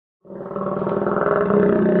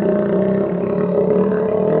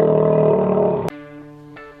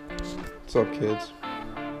What's up, kids?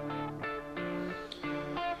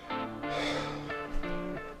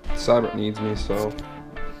 Cybert needs me, so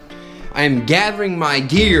I am gathering my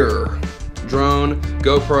gear. Drone,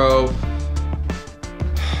 GoPro,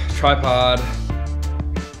 tripod. I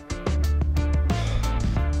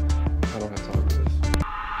don't have time for this.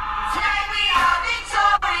 Tonight we are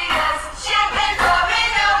victorious. Champagne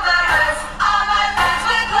pouring over us. All my lives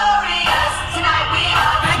were glorious. Tonight we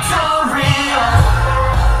are victorious.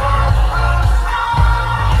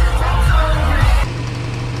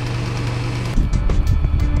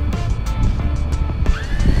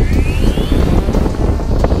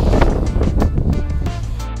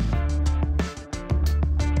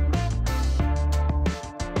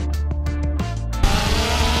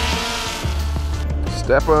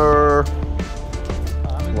 Stepper.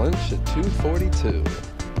 Lunch at 2:42.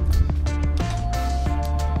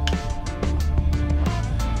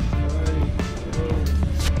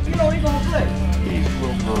 You know he gonna play. He's a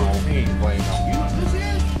little girl. He ain't playing on you.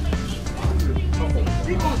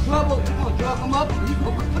 He gonna drug him up and he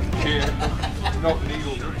gonna Yeah. No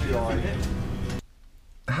needles. You'll be all right.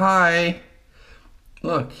 Hi.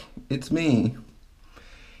 Look, it's me.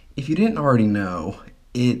 If you didn't already know,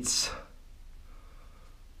 it's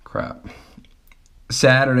crap.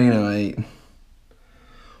 Saturday night.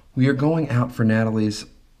 We are going out for Natalie's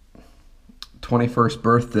 21st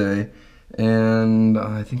birthday, and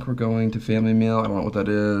I think we're going to family meal. I don't know what that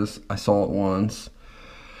is. I saw it once.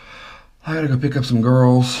 I gotta go pick up some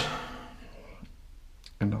girls,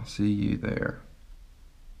 and I'll see you there.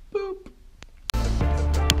 Boop.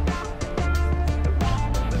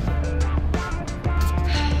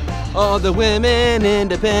 All the women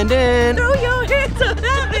independent. Throw your hands up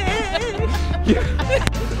heaven.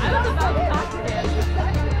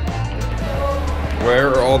 Where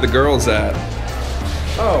are all the girls at?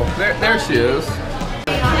 Oh, there she is.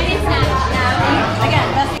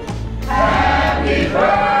 Happy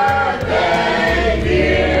birthday,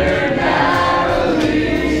 dear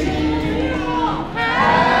Natalie.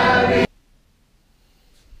 Happy.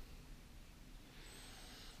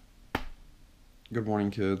 Good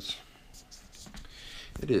morning, kids.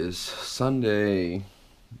 It is Sunday,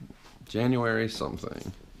 January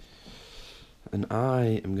something, and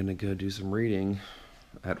I am gonna go do some reading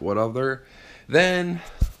at what other than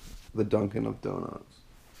the Dunkin' of Donuts.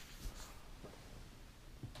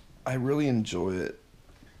 I really enjoy it.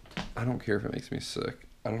 I don't care if it makes me sick.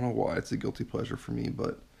 I don't know why. It's a guilty pleasure for me,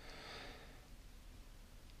 but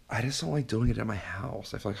I just don't like doing it at my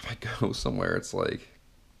house. I feel like if I go somewhere, it's like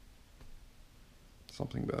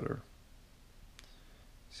something better.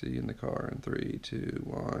 See you in the car in 3, 2,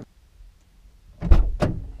 1.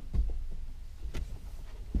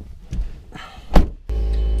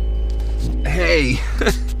 Hey,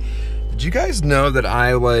 did you guys know that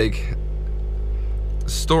I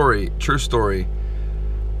true story,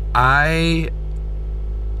 I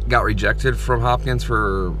got rejected from Hopkins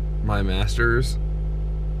for my master's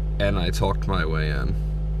and I talked my way in.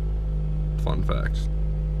 Fun fact.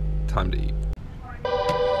 Time to eat.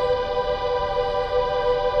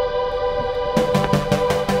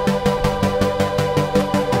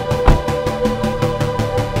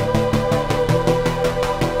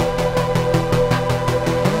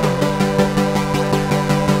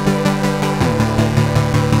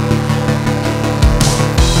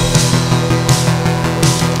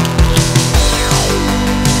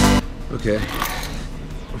 Okay,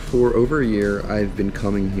 for over a year I've been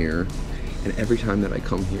coming here, and every time that I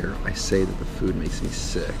come here I say that the food makes me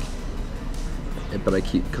sick, but I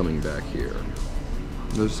keep coming back here.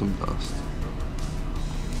 There's some dust.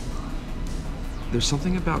 There's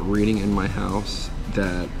something about reading in my house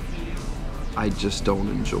that I just don't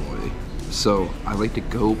enjoy, so I like to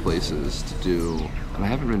go places to do, and I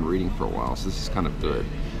haven't been reading for a while, so this is kind of good,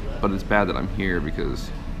 but it's bad that I'm here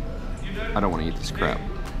because I don't want to eat this crap.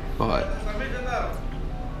 But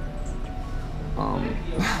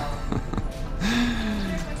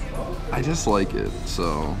I just like it,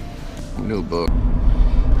 so new book.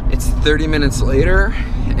 It's 30 minutes later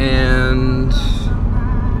and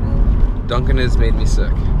Dunkin' has made me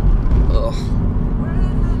sick. Ugh.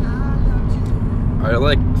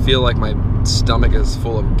 I feel like my stomach is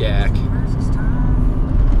full of gack.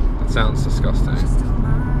 That sounds disgusting.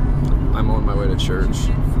 I'm on my way to church.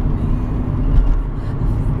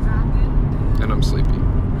 And I'm sleepy.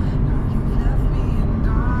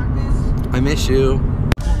 I miss you.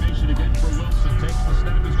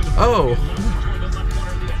 Oh!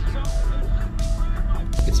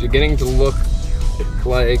 It's beginning to look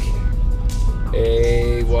like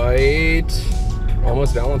a white,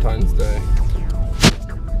 almost Valentine's Day.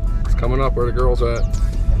 It's coming up. Where the girls at?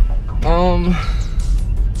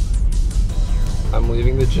 I'm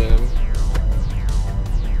leaving the gym.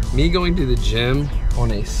 Me going to the gym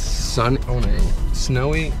on a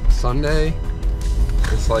snowy Sunday,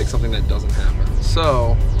 it's like something that doesn't happen.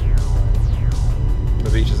 So, the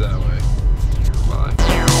beach is that way. Bye.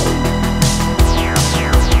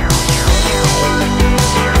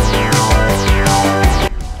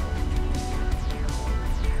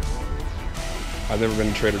 I've never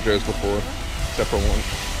been to Trader Joe's before, except for one.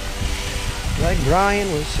 Like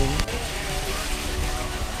Brian Wilson.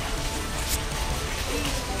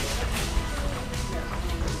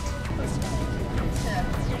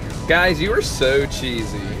 Guys, you are so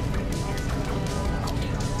cheesy.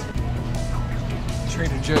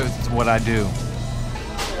 Trader Joe's is what I do.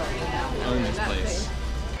 Own this place.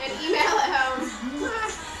 And email at home.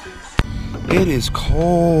 It is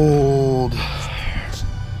cold.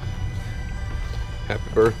 Happy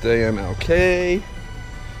birthday, MLK.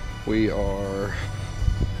 I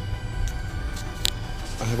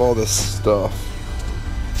have all this stuff.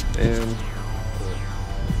 And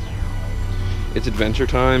it's adventure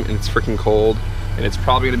time and it's freaking cold. And it's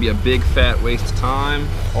probably gonna be a big fat waste of time.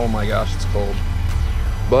 Oh my gosh, it's cold.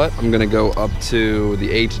 But I'm gonna go up to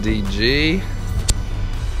the HDG.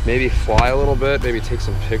 Maybe fly a little bit, maybe take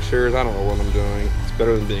some pictures. I don't know what I'm doing. It's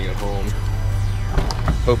better than being at home.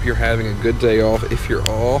 Hope you're having a good day off. If you're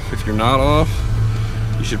off, if you're not off,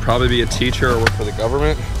 you should probably be a teacher or work for the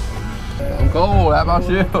government. I'm cold, how about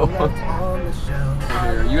you?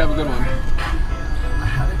 Here, you have a good one.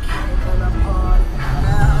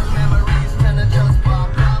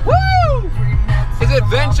 Woo! It's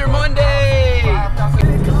Adventure Monday!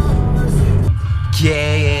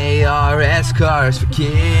 KARS Cars for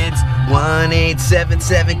Kids,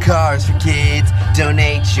 1877 Cars for Kids.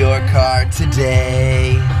 Donate your car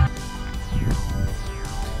today.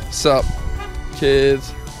 Sup,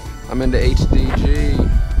 kids? I'm into HDG.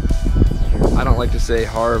 I don't like to say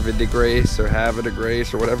Harvard de Grace or Harvard de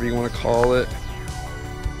Grace or whatever you want to call it.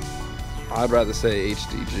 I'd rather say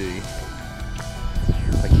HDG.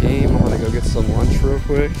 I came, I'm gonna go get some lunch real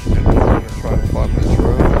quick, and then I'm gonna try to fly my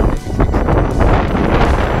drone.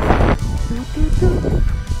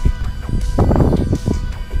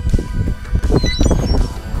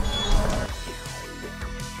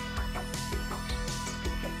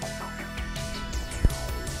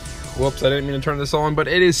 Whoops, I didn't mean to turn this on, but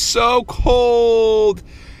it is so cold.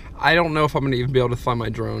 I don't know if I'm gonna even be able to fly my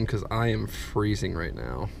drone because I am freezing right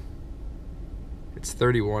now. It's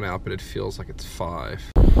 31 out, but it feels like it's 5.